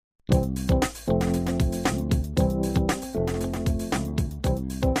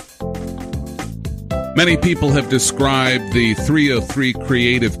Many people have described the 303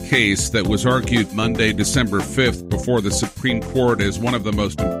 Creative case that was argued Monday, December 5th before the Supreme Court as one of the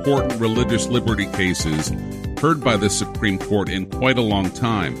most important religious liberty cases heard by the Supreme Court in quite a long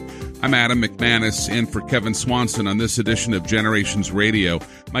time. I'm Adam McManus, in for Kevin Swanson on this edition of Generations Radio.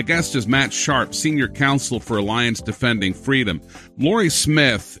 My guest is Matt Sharp, Senior Counsel for Alliance Defending Freedom. Lorie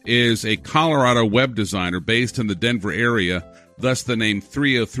Smith is a Colorado web designer based in the Denver area, thus the name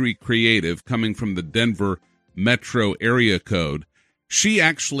 303 Creative, coming from the Denver metro area code. She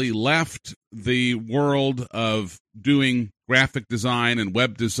actually left the world of doing graphic design and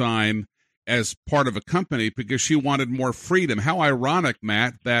web design as part of a company because she wanted more freedom. How ironic,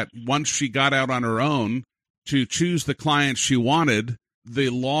 Matt, that once she got out on her own to choose the clients she wanted, the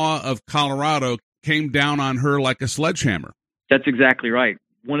law of Colorado came down on her like a sledgehammer. That's exactly right.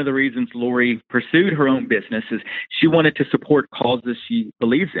 One of the reasons Lorie pursued her own business is she wanted to support causes she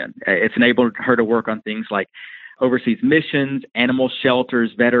believes in. It's enabled her to work on things like overseas missions, animal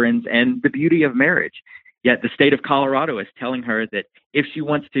shelters, veterans, and the beauty of marriage. Yet the state of Colorado is telling her that if she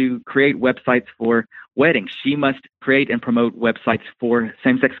wants to create websites for weddings, she must create and promote websites for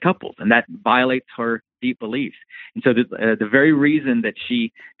same-sex couples, and that violates her deep beliefs. And so the very reason that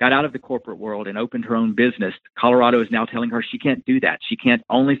she got out of the corporate world and opened her own business, Colorado is now telling her she can't do that. She can't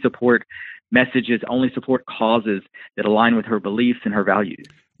only support messages, only support causes that align with her beliefs and her values.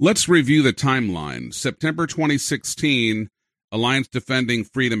 Let's review the timeline. September 2016, Alliance Defending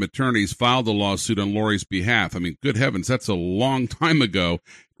Freedom attorneys filed a lawsuit on Lorie's behalf. I mean, good heavens, that's a long time ago.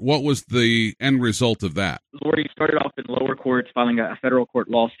 What was the end result of that? Lorie started off in lower courts filing a federal court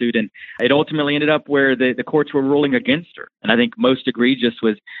lawsuit, and it ultimately ended up where the courts were ruling against her. And I think most egregious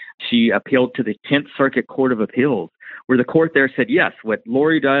was she appealed to the 10th Circuit Court of Appeals, where the court there said, yes, what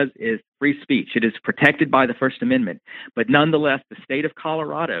Lorie does is free speech. It is protected by the First Amendment. But nonetheless, the state of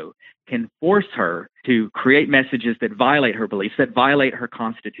Colorado can force her to create messages that violate her beliefs, that violate her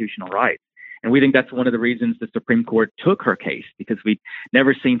constitutional rights. And we think that's one of the reasons the Supreme Court took her case, because we've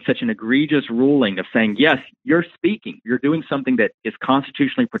never seen such an egregious ruling of saying, yes, you're speaking, you're doing something that is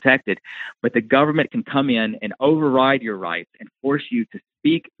constitutionally protected, but the government can come in and override your rights and force you to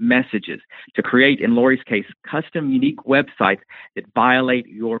speak messages, to create, in Lorie's case, custom, unique websites that violate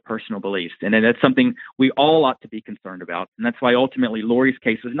your personal beliefs. And that's something we all ought to be concerned about. And that's why ultimately Lorie's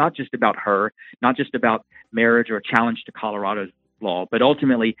case was not just about her, not just about marriage or a challenge to Colorado's law, but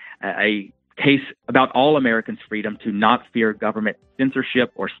ultimately a case about all Americans' freedom to not fear government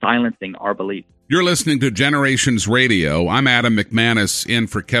censorship or silencing our beliefs. You're listening to Generations Radio. I'm Adam McManus, in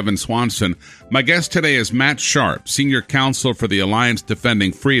for Kevin Swanson. My guest today is Matt Sharp, Senior Counsel for the Alliance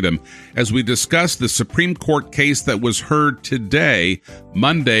Defending Freedom, as we discuss the Supreme Court case that was heard today,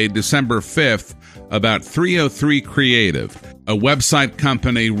 Monday, December 5th, about 303 Creative, a website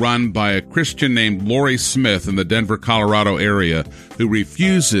company run by a Christian named Lorie Smith in the Denver, Colorado area, who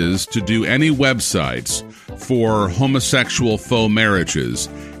refuses to do any websites for homosexual faux marriages.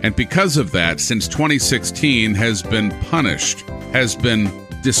 And because of that, since 2016, has been punished, has been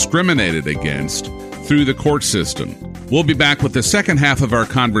discriminated against through the court system. We'll be back with the second half of our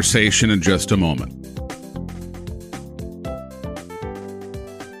conversation in just a moment.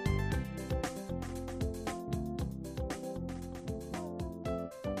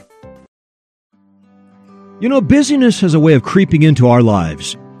 You know, busyness has a way of creeping into our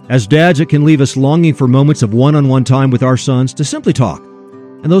lives. As dads, it can leave us longing for moments of one-on-one time with our sons to simply talk.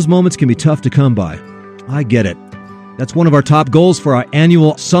 And those moments can be tough to come by. I get it. That's one of our top goals for our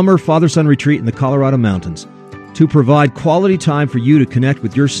annual summer father-son retreat in the Colorado Mountains, to provide quality time for you to connect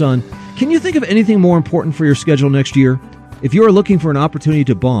with your son. Can you think of anything more important for your schedule next year? If you are looking for an opportunity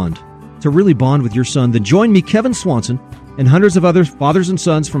to bond, to really bond with your son, then join me, Kevin Swanson, and hundreds of other fathers and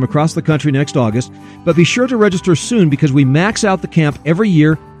sons from across the country next August. But be sure to register soon, because we max out the camp every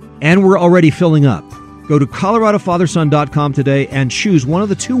year, and we're already filling up. Go to coloradofatherson.com today and choose one of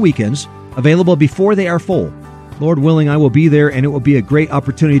the 2 weekends available before they are full. Lord willing, I will be there, and it will be a great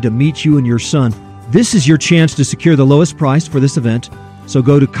opportunity to meet you and your son. This is your chance to secure the lowest price for this event, so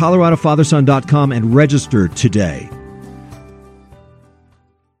go to coloradofatherson.com and register today.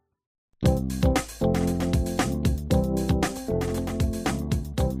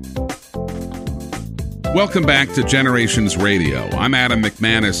 Welcome back to Generations Radio. I'm Adam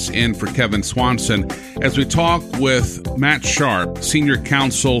McManus, in for Kevin Swanson, as we talk with Matt Sharp, Senior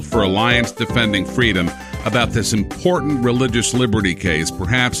Counsel for Alliance Defending Freedom, about this important religious liberty case,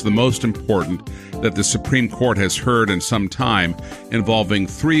 perhaps the most important that the Supreme Court has heard in some time involving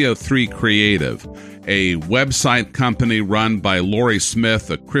 303 Creative, a website company run by Lorie Smith,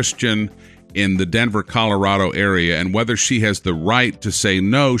 a Christian in the Denver, Colorado area, and whether she has the right to say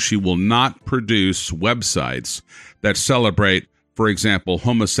no, she will not produce websites that celebrate, for example,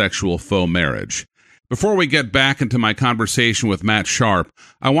 homosexual faux marriage. Before we get back into my conversation with Matt Sharp,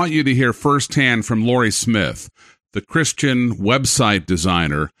 I want you to hear firsthand from Lorie Smith, the Christian website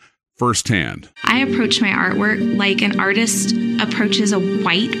designer, firsthand. I approach my artwork like an artist approaches a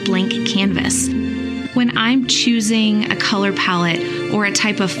white blank canvas. When I'm choosing a color palette or a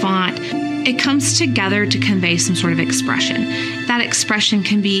type of font, it comes together to convey some sort of expression. That expression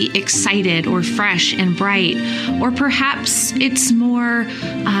can be excited or fresh and bright, or perhaps it's more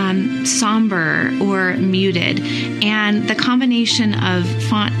somber or muted. And the combination of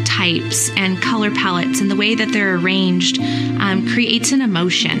font types and color palettes and the way that they're arranged creates an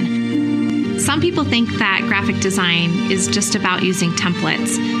emotion. Some people think that graphic design is just about using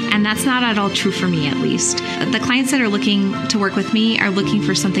templates, and that's not at all true for me, at least. The clients that are looking to work with me are looking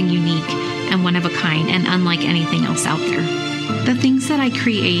for something unique and one of a kind and unlike anything else out there. The things that I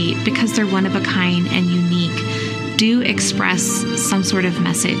create, because they're one of a kind and unique, do express some sort of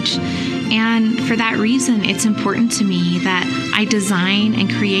message. And for that reason, it's important to me that I design and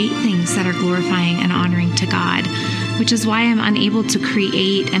create things that are glorifying and honoring to God, which is why I'm unable to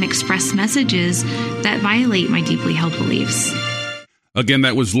create and express messages that violate my deeply held beliefs. Again,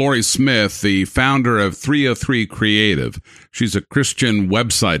 that was Lorie Smith, the founder of 303 Creative. She's a Christian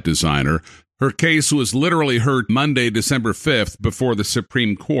website designer. Her case was literally heard Monday, December 5th, before the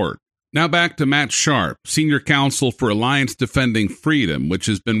Supreme Court. Now back to Matt Sharp, senior counsel for Alliance Defending Freedom, which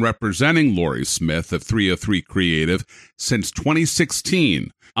has been representing Lorie Smith of 303 Creative since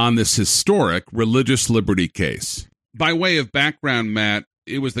 2016 on this historic religious liberty case. By way of background, Matt,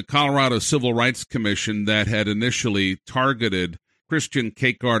 it was the Colorado Civil Rights Commission that had initially targeted Christian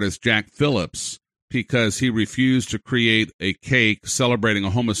cake artist Jack Phillips because he refused to create a cake celebrating a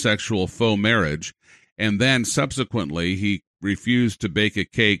homosexual faux marriage, and then subsequently he refused to bake a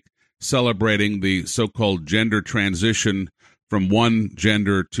cake celebrating the so-called gender transition from one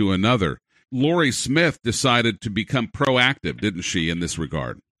gender to another. Lorie Smith decided to become proactive, didn't she, in this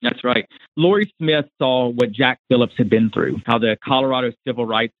regard? That's right. Lorie Smith saw what Jack Phillips had been through, how the Colorado Civil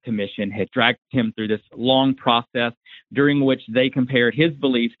Rights Commission had dragged him through this long process during which they compared his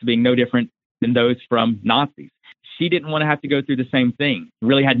beliefs to being no different than those from Nazis. She didn't want to have to go through the same thing.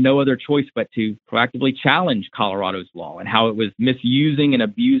 Really had no other choice but to proactively challenge Colorado's law and how it was misusing and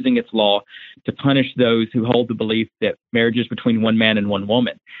abusing its law to punish those who hold the belief that marriage is between one man and one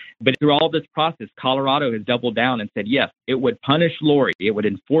woman. But through all this process, Colorado has doubled down and said, yes, it would punish Lorie. It would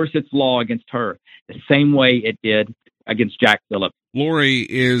enforce its law against her the same way it did against Jack Phillips. Lorie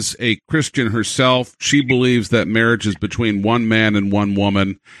is a Christian herself. She believes that marriage is between one man and one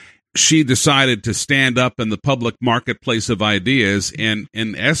woman. She decided to stand up in the public marketplace of ideas, and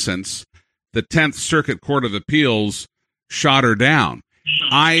in essence, the 10th Circuit Court of Appeals shot her down.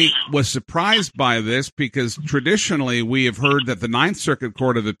 I was surprised by this because traditionally we have heard that the 9th Circuit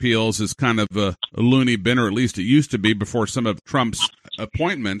Court of Appeals is kind of a loony bin, or at least it used to be before some of Trump's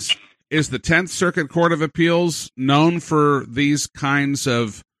appointments. Is the 10th Circuit Court of Appeals known for these kinds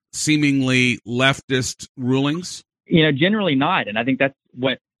of seemingly leftist rulings? Generally not. And I think that's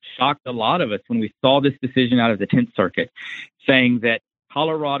what shocked a lot of us when we saw this decision out of the 10th Circuit, saying that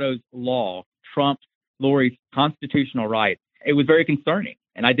Colorado's law trumps Lorie's constitutional rights. It was very concerning.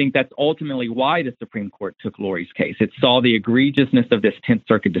 And I think that's ultimately why the Supreme Court took Lorie's case. It saw the egregiousness of this 10th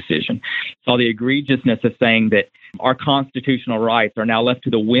Circuit decision, saw the egregiousness of saying that our constitutional rights are now left to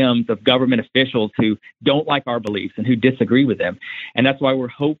the whims of government officials who don't like our beliefs and who disagree with them. And that's why we're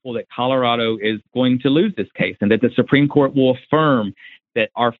hopeful that Colorado is going to lose this case and that the Supreme Court will affirm that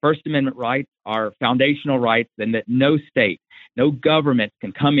our First Amendment rights are foundational rights and that no state, no government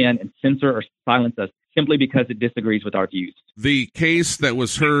can come in and censor or silence us simply because it disagrees with our views. The case that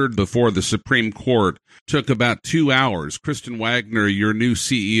was heard before the Supreme Court took about 2 hours. Kristen Wagner, your new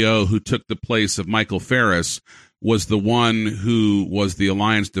CEO who took the place of Michael Farris, was the one who was the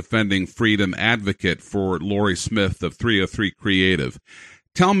Alliance Defending Freedom advocate for Lorie Smith of 303 Creative.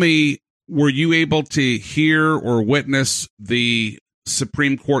 Tell me, were you able to hear or witness the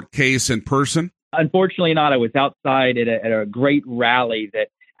Supreme Court case in person? Unfortunately not. I was outside at a great rally that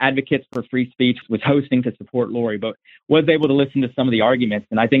Advocates for Free Speech was hosting to support Lorie, but was able to listen to some of the arguments.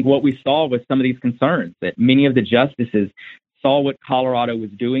 And I think what we saw was some of these concerns that many of the justices saw what Colorado was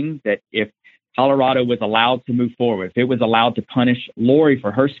doing, that if Colorado was allowed to move forward, if it was allowed to punish Lorie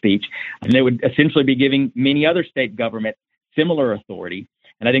for her speech, and they would essentially be giving many other state governments similar authority,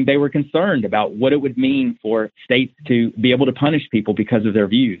 And I think they were concerned about what it would mean for states to be able to punish people because of their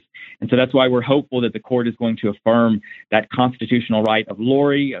views. And so that's why we're hopeful that the court is going to affirm that constitutional right of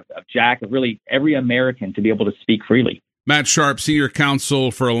Lori, of Jack, of really every American to be able to speak freely. Matt Sharp, Senior Counsel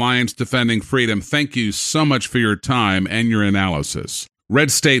for Alliance Defending Freedom, thank you so much for your time and your analysis.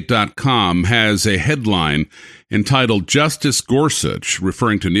 RedState.com has a headline entitled Justice Gorsuch,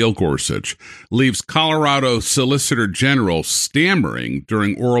 referring to Neil Gorsuch, leaves Colorado Solicitor General stammering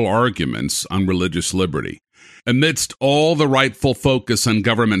during oral arguments on religious liberty. Amidst all the rightful focus on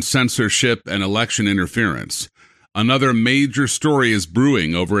government censorship and election interference, another major story is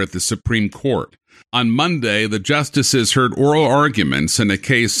brewing over at the Supreme Court. On Monday, the justices heard oral arguments in a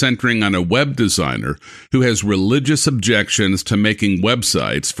case centering on a web designer who has religious objections to making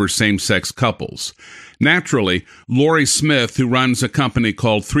websites for same-sex couples. Naturally, Lori Smith, who runs a company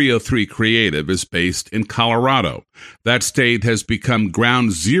called 303 Creative, is based in Colorado. That state has become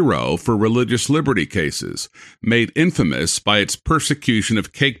ground zero for religious liberty cases, made infamous by its persecution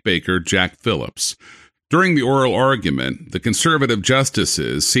of cake baker Jack Phillips. During the oral argument, the conservative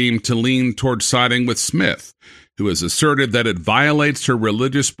justices seemed to lean toward siding with Smith, who has asserted that it violates her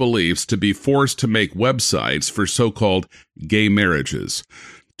religious beliefs to be forced to make websites for so-called gay marriages.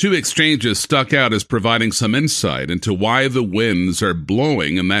 Two exchanges stuck out as providing some insight into why the winds are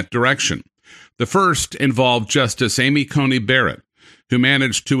blowing in that direction. The first involved Justice Amy Coney Barrett, who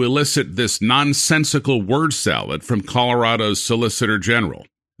managed to elicit this nonsensical word salad from Colorado's Solicitor General.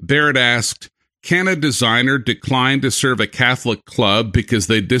 Barrett asked, "Can a designer decline to serve a Catholic club because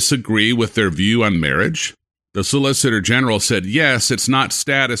they disagree with their view on marriage?" The Solicitor General said, "Yes, it's not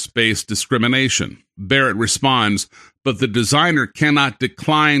status-based discrimination." Barrett responds, "But the designer cannot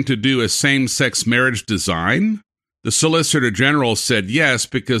decline to do a same-sex marriage design?" The Solicitor General said, "Yes,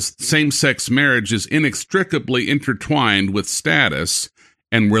 because same-sex marriage is inextricably intertwined with status,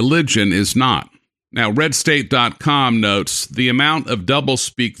 and religion is not." Now, RedState.com notes the amount of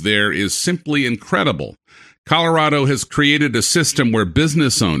doublespeak there is simply incredible. Colorado has created a system where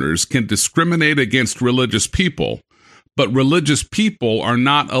business owners can discriminate against religious people, but religious people are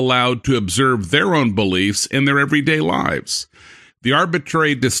not allowed to observe their own beliefs in their everyday lives. The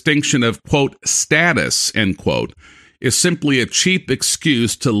arbitrary distinction of, quote, status, end quote, is simply a cheap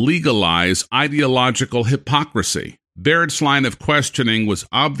excuse to legalize ideological hypocrisy. Barrett's line of questioning was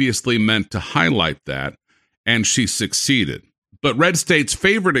obviously meant to highlight that, and she succeeded. But Red State's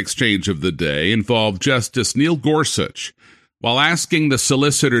favorite exchange of the day involved Justice Neil Gorsuch. While asking the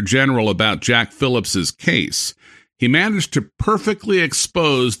Solicitor General about Jack Phillips's case, he managed to perfectly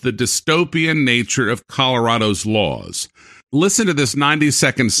expose the dystopian nature of Colorado's laws. Listen to this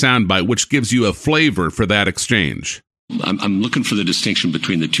 90-second soundbite, which gives you a flavor for that exchange. I'm looking for the distinction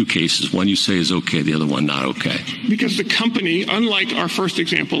between the two cases. One you say is okay, the other one not okay. Because the company, unlike our first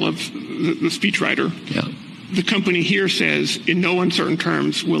example of the speechwriter, the company here says in no uncertain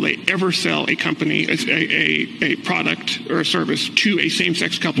terms will they ever sell a company, a product or a service to a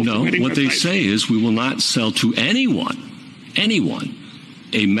same-sex couple. No, what they say is we will not sell to anyone,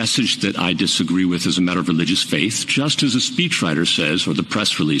 a message that I disagree with as a matter of religious faith, just as a speechwriter says, or the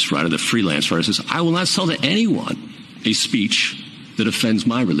press release writer, the freelance writer says, I will not sell to anyone a speech that offends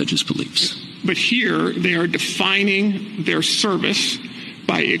my religious beliefs. But here they are defining their service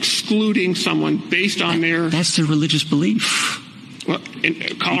by excluding someone based on That's their religious belief. Well, in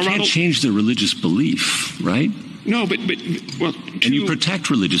Colorado, you can't change their religious belief, right? No, but and you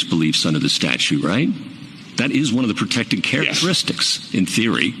protect religious beliefs under the statute, right? That is one of the protected characteristics, in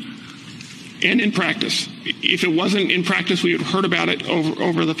theory. And in practice. If it wasn't in practice, we had heard about it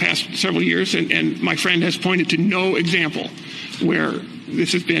over the past several years, and my friend has pointed to no example where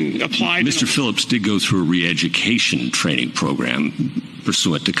this has been applied. Mr. Phillips did go through a re-education training program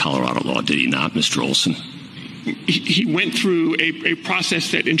pursuant to Colorado law, did he not, Mr. Olson? He went through a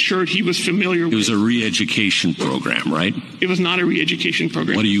process that ensured he was familiar with... It was a re-education program, right? It was not a re-education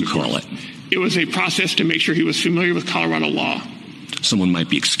program. What do you call it? It was a process to make sure he was familiar with Colorado law. Someone might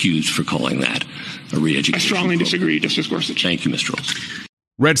be excused for calling that a re-education. I strongly disagree, Justice Gorsuch. Thank you, Mr. Olson.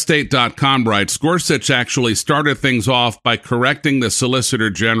 RedState.com writes, Gorsuch actually started things off by correcting the Solicitor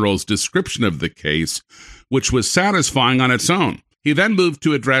General's description of the case, which was satisfying on its own. He then moved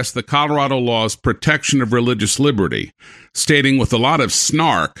to address the Colorado law's protection of religious liberty, stating with a lot of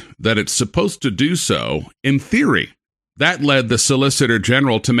snark that it's supposed to do so in theory. That led the Solicitor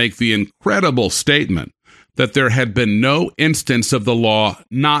General to make the incredible statement that there had been no instance of the law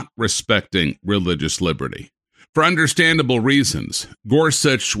not respecting religious liberty. For understandable reasons,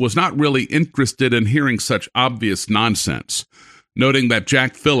 Gorsuch was not really interested in hearing such obvious nonsense. noting that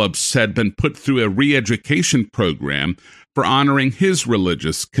Jack Phillips had been put through a re-education program for honoring his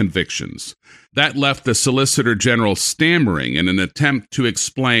religious convictions. That left the Solicitor General stammering in an attempt to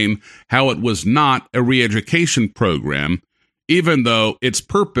explain how it was not a re-education program, even though its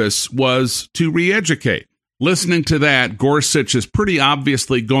purpose was to re-educate. Listening to that, Gorsuch is pretty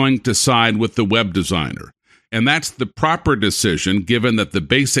obviously going to side with the web designer. And that's the proper decision, given that the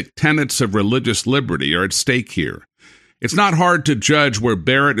basic tenets of religious liberty are at stake here. It's not hard to judge where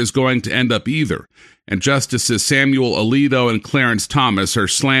Barrett is going to end up either, and Justices Samuel Alito and Clarence Thomas are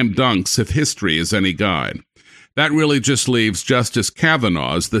slam dunks if history is any guide. That really just leaves Justice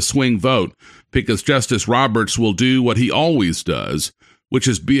Kavanaugh's the swing vote, because Justice Roberts will do what he always does, which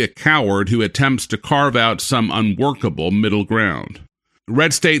is be a coward who attempts to carve out some unworkable middle ground.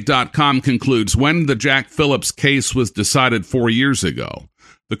 RedState.com concludes, when the Jack Phillips case was decided 4 years ago,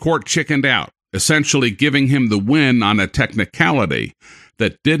 the court chickened out, essentially giving him the win on a technicality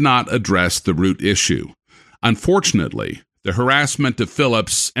that did not address the root issue. Unfortunately, the harassment of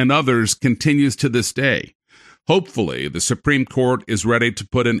Phillips and others continues to this day. Hopefully, the Supreme Court is ready to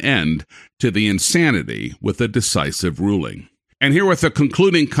put an end to the insanity with a decisive ruling. And here with a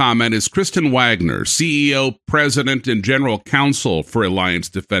concluding comment is Kristen Wagner, CEO, President, and General Counsel for Alliance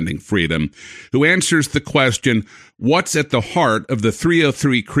Defending Freedom, who answers the question, what's at the heart of the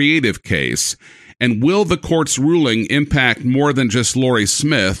 303 Creative case, and will the court's ruling impact more than just Lorie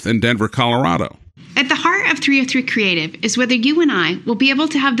Smith in Denver, Colorado? At the heart of 303 Creative is whether you and I will be able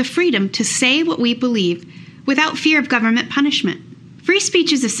to have the freedom to say what we believe without fear of government punishment. Free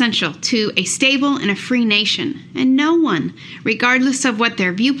speech is essential to a stable and a free nation, and no one, regardless of what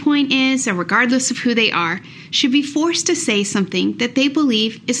their viewpoint is or regardless of who they are, should be forced to say something that they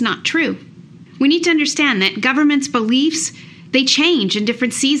believe is not true. We need to understand that government's beliefs, they change in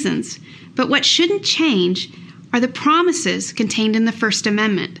different seasons, but what shouldn't change are the promises contained in the First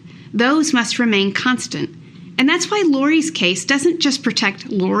Amendment. Those must remain constant. And that's why Lorie's case doesn't just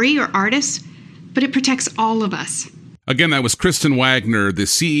protect Lorie or artists, but it protects all of us. Again, that was Kristen Wagner, the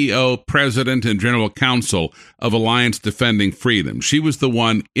CEO, President, and General Counsel of Alliance Defending Freedom. She was the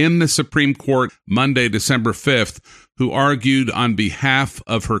one in the Supreme Court Monday, December 5th, who argued on behalf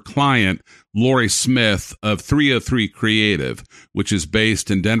of her client, Lorie Smith of 303 Creative, which is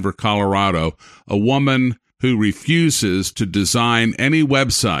based in Denver, Colorado, a woman who refuses to design any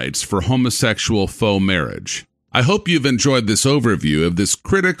websites for homosexual faux marriage. I hope you've enjoyed this overview of this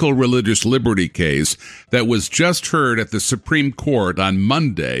critical religious liberty case that was just heard at the Supreme Court on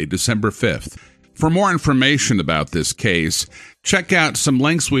Monday, December 5th. For more information about this case, check out some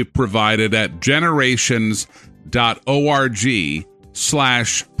links we've provided at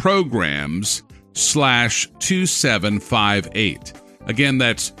generations.org/programs/2758. Again,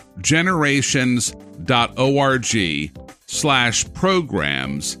 that's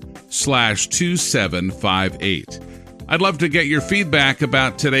generations.org/programs/2758. I'd love to get your feedback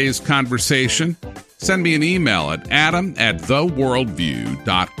about today's conversation. Send me an email at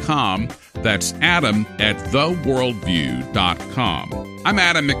adam@theworldview.com. That's adam@theworldview.com. I'm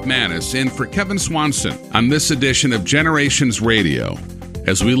Adam McManus, in for Kevin Swanson on this edition of Generations Radio,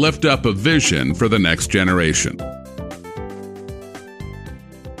 as we lift up a vision for the next generation.